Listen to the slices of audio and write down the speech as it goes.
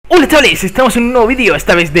Hola chavales, estamos en un nuevo vídeo,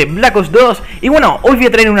 esta vez de Black Ops 2. Y bueno, hoy voy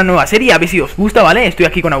a traer una nueva serie, a ver si os gusta, ¿vale? Estoy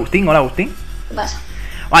aquí con Agustín, hola Agustín. ¿Qué pasa?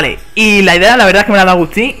 Vale, y la idea, la verdad es que me la ha dado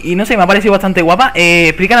Agustín. Y no sé, me ha parecido bastante guapa.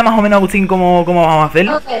 Explícale más o menos, Agustín, cómo vamos a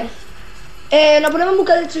hacerlo. Nos ponemos en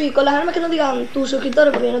busca de destruir con las armas que nos digan tus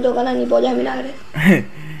suscriptores, porque yo no tengo canal ni pollas de vinagre.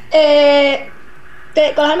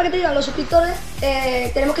 Con las armas que te digan los suscriptores,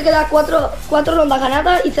 tenemos que quedar 4 rondas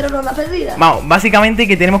ganadas y 0 rondas perdidas. Vamos, básicamente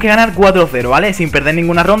que tenemos que ganar 4-0, ¿vale? Sin perder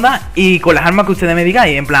ninguna ronda. Y con las armas que ustedes me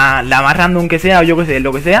digáis, en plan, la más random que sea, o yo que sé,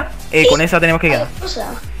 lo que sea, con esa tenemos que quedar.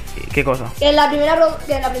 ¿Qué cosa? Que en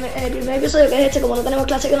el primer episodio, que es este, como no tenemos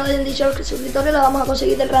clase que nos hayan dicho los suscriptores, la vamos a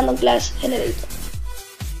conseguir del Random Class Generator.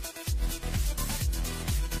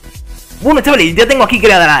 Bueno, chavales, ya tengo aquí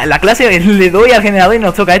creada la clase, le doy al generador y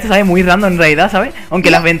nos toca esto, ¿sabes? Muy random en realidad, ¿sabes?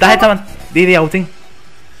 Aunque las ventajas estaban... Didi, Agustín.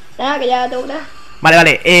 Nada, que ya tengo clase.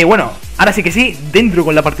 Vale, bueno, ahora sí que sí, dentro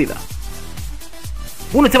con la partida.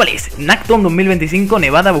 Bueno, chavales, Nacton 2025,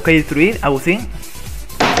 Nevada, buscar y destruir, Agustín.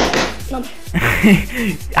 No.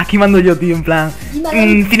 Aquí mando yo, tío, en plan...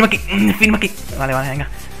 firma aquí, firma aquí. Vale, venga.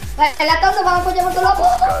 Vale, en la tonda vamos a apoyar por todos lados.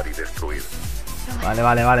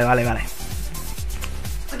 Vale.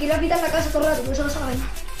 Aquí la quitan la casa todo el rato, por eso no saben.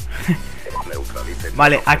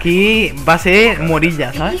 Vale, aquí va a ser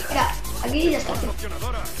morilla, ¿sabes? Mira, aquí ya está.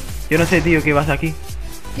 Yo no sé, tío, qué vas aquí.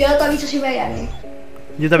 Yo no te aviso si ve a alguien.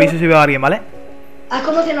 Yo te aviso si veo a alguien, ¿vale? ¿Has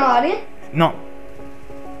conocido a alguien? No.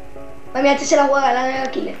 Vale, mira, este se la juega, la de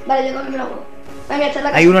Aquiles. Vale, yo también me la juego. Vale, mira, esta es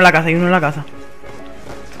la casa. Hay uno en la casa, hay uno en la casa.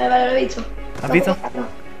 Vale, lo he visto. ¿Has visto?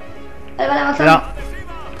 Vale, avanzamos.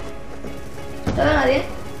 No veo a nadie.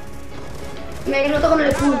 Me noto con el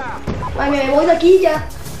escudo. Vale, me voy de aquí ya.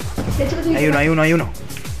 De hecho, que hay uno.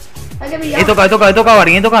 Hay que pillar. He tocado a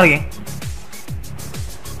alguien, ¡Madre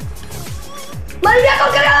mía,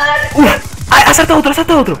 con que ¡Ha saltado otro!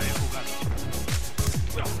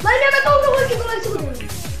 ¡Madre mía, me ha tocado uno con el segundo!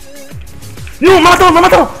 ¡No! ¡Me ha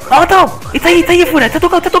matado! Está ahí afuera, está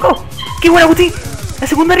tocado. ¡Qué buena, Agustín! La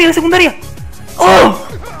secundaria. ¡Oh!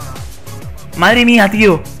 Madre mía,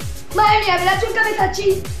 tío. Madre mía, me la ha hecho un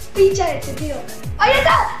cabezachín. Pincha este, tío. ¡Ahí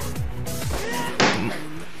está!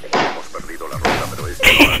 Hemos perdido la ronda, pero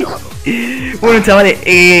es Bueno, chavales,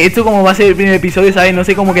 esto como va a ser el primer episodio, ¿sabes? No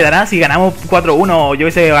sé cómo quedará, si ganamos 4-1 o yo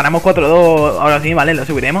que sé, ganamos 4-2, ahora sí, ¿vale? Lo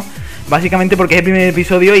subiremos. Básicamente porque es el primer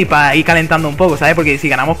episodio y para ir calentando un poco, ¿sabes? Porque si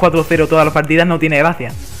ganamos 4-0 todas las partidas no tiene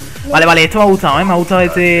gracia. Vale, esto me ha gustado, ¿eh? Me ha gustado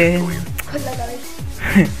este... Con la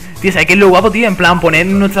cabeza. Tío, ¿sabes qué es lo guapo, tío? En plan, poner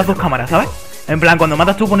nuestras dos cámaras, ¿sabes? En plan, cuando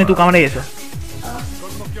matas tú, pones tu cámara y eso.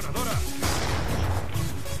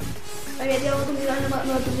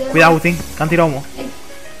 Cuidado, Agustín, que han tirado humo.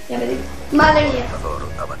 Ya me digo. Madre mía.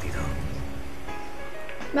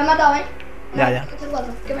 Me ha matado, ¿eh? Ya.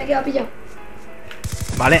 Que me he quedado pillado.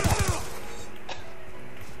 Vale.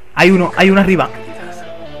 Hay uno arriba.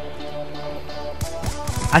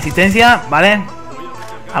 Asistencia, vale.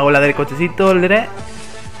 Hago la del cochecito, el de...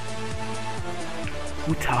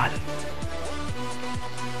 chaval.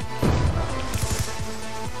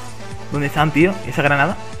 ¿Dónde están, tío? ¿Esa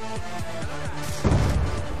granada?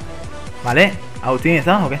 Vale, ¿Agustín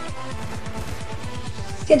está o qué?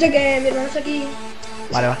 Siento que mi hermano está aquí.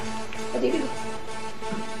 Vale. Lo típico.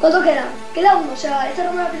 ¿Cuántos quedan? Queda uno, o sea, esta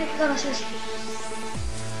ronda la tienes que ganar así.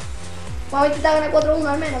 Vamos a intentar ganar 4-1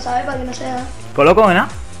 al menos, ¿sabes? Para que no sea... ¿Coloco en A?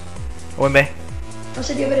 ¿O en B? No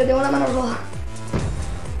sé, tío, pero tengo la mano roja.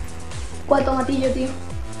 ¿Cuál tomatillo, tío?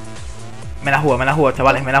 Me la juego,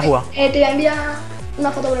 chavales, me la juego. Te voy a enviar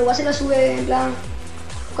una foto, pero igual se la sube en plan...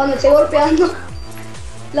 Cuando esté golpeando,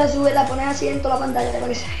 la sube, la pones así en toda la pantalla, para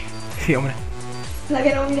que se vea. Sí, hombre. La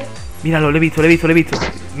que no, mira. Míralo, lo he visto.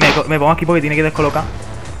 Me pongo aquí porque tiene que descolocar,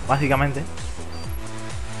 básicamente.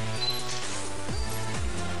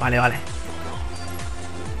 Vale.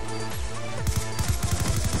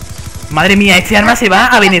 Madre mía, este arma se va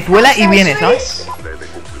a Venezuela y viene, ¿sabes?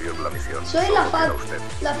 Soy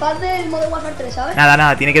la faz del Modern Warfare 3, ¿sabes?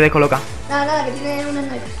 Nada, tiene que descolocar. Nada, que tiene un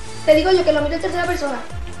sniper. Te digo yo que lo miro en tercera persona.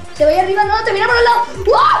 Se ve ahí arriba, no, te mira por el lado.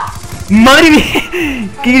 ¡Wow! ¡Madre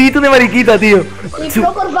mía! ¡Qué grito de mariquita, tío! Y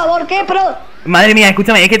pro, por favor, ¿qué pro? Madre mía,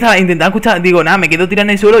 escúchame, es que estaba intentando escuchar. Digo, nada, me quedo tirado en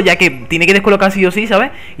el suelo ya que tiene que descolocar sí o sí,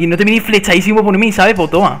 ¿sabes? Y no te vienes flechadísimo por mí, ¿sabes?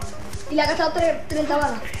 Pues toma. Y le ha gastado 30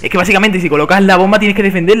 balas. Es que básicamente si colocas la bomba tienes que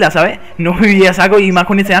defenderla, ¿sabes? No me a saco y más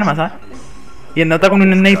con este arma, ¿sabes? Y el nota con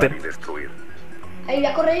un sniper. Ahí voy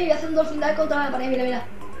a correr y voy a hacer un dolphin dive contra la pared, mira.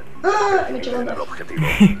 ¡Ah! Me he hecho contra.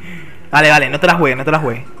 Vale, no te la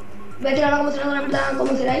juegues. Voy a tirar una conmocionadora en plan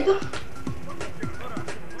conmocionadito.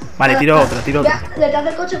 Vale, tiro otra. ¿Detrás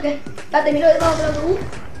del coche o qué? Te miro debajo del autobús.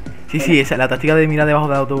 Sí, esa es la táctica de mirar debajo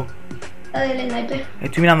del autobús. La del sniper.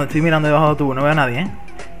 Estoy mirando debajo del autobús, no veo a nadie,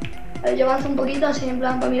 A ver, yo avanzo un poquito así en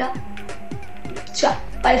plan para mirar. O sea,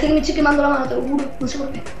 parece que me estoy quemando la mano, te lo juro. No sé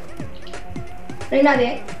por qué. No hay nadie,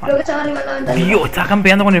 ¿eh? Creo que están arriba en la ventana. Dios, estás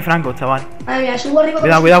campeando con el Franco, chaval. Madre mía, subo arriba.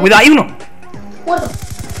 Cuidado, cuidado, cuidado. ¡Hay uno! Muerto.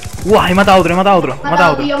 ¡Guau! He matado a otro, he matado a otro.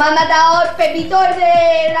 Tío, me han matado el Pepito el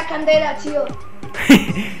de las candelas, tío.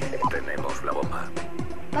 Tenemos la bomba.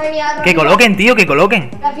 Madre mía, Rafita. Que coloquen, tío, que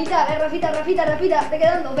coloquen. RaFiTa, RaFiTa, te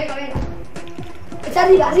quedando, venga. Está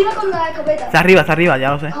arriba con la escopeta. Está arriba,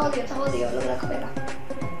 ya lo sé. Está jodido, lo de la escopeta.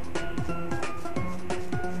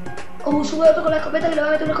 Como sube otro con la escopeta y le va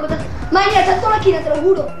a meter una escopeta. Madre mía, está en toda la esquina, te lo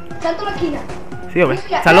juro. Está en toda la esquina. ¿Sí o qué?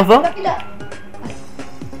 ¿Están los dos? RaFiTa.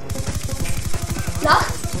 Vale.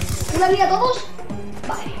 ¿Una línea todos?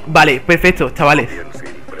 Vale. Vale, perfecto, chavales. Bien, sí,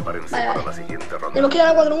 prepárense Vale. para la siguiente ronda. Tenemos que ir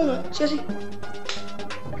a la 4-1, sí o sí.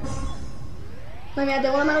 Madre mía,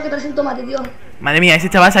 tengo la mano que parece un tomate, tío. Madre mía, ese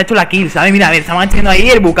chaval se ha hecho la kill, ¿sabes? Mira, a ver, estamos haciendo ahí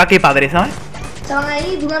el bucaque padre, ¿sabes? Estaban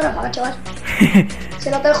ahí de una ráfaga, chaval. Se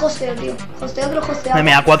nota el hosteo, tío. Hosteo otro hosteo. Madre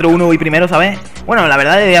mía, 4-1 voy primero, ¿sabes? Bueno, la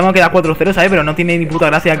verdad deberíamos quedar 4-0, ¿sabes? Pero no tiene ni puta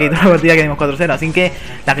gracia que toda la partida quedemos 4-0. Así que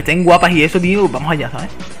las que estén guapas y eso, tío, vamos allá, ¿sabes?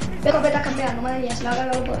 Ve escopetas campeando, madre mía, se la ha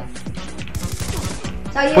cargado todo.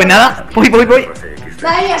 Pues nada, voy.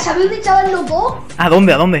 Madre mía, ¿sabéis dónde chaval loco? ¿A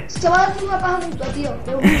dónde? ¿A dónde? Se va a hacer una paja mutua, tío.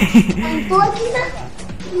 En toda esquina,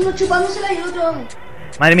 uno chupándosela y el otro.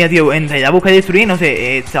 Madre mía, tío, en realidad busca destruir, no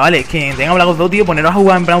sé, chavales, que tengan Black Ops 2, tío, poneros a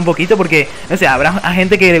jugar en plan un poquito, porque, no sé, habrá a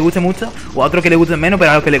gente que le guste mucho, o a otros que le gusten menos,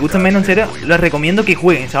 pero a los que les gusten menos, en serio, les recomiendo que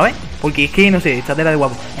jueguen, ¿sabes? Porque es que, no sé, está tela de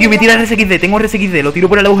guapo. Tío, me tira el RSXD, tengo RSXD, lo tiro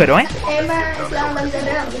por el agujero, ¿eh? Es más, en plan, la vida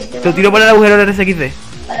real. Lo tiro por el agujero del RSXD.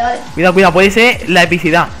 Vale. Cuidado, puede ser la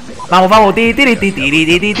epicidad. Vamos,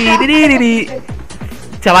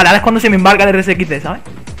 chaval, ahora es cuando se me embarca el RSXD, ¿sabes?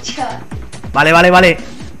 Chaval. Vale. Vale.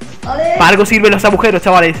 Para algo sirven los agujeros,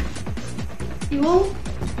 chavales. Y boom.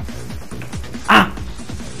 ¡Ah!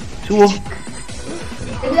 Subo.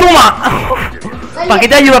 ¡Toma! ¿Para qué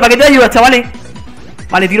te ayuda, chavales?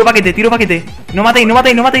 Vale, tiro paquete. No matéis.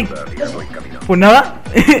 Pues nada.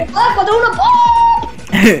 ¡Ah,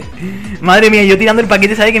 4-1! Madre mía, yo tirando el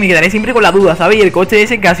paquete, ¿sabes? Que me quedaré siempre con la duda, ¿sabes? Y el coche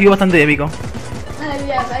ese que ha sido bastante épico. Madre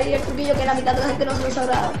mía, ahí el truquillo que la mitad de la gente no se lo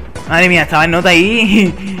sabrá. Madre mía, estaba en nota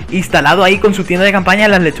ahí instalado ahí con su tienda de campaña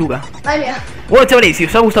en las lechugas. Madre mía. Bueno, chavales, si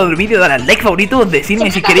os ha gustado el vídeo, dale al like favorito,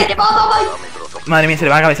 decidme si queréis... Madre mía, se le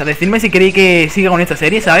va a la cabeza. Decidme si queréis que siga con esta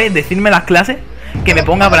serie, ¿sabes? Decidme las clases que me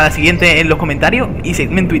ponga para la siguiente en los comentarios y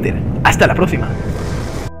seguidme en Twitter. Hasta la próxima.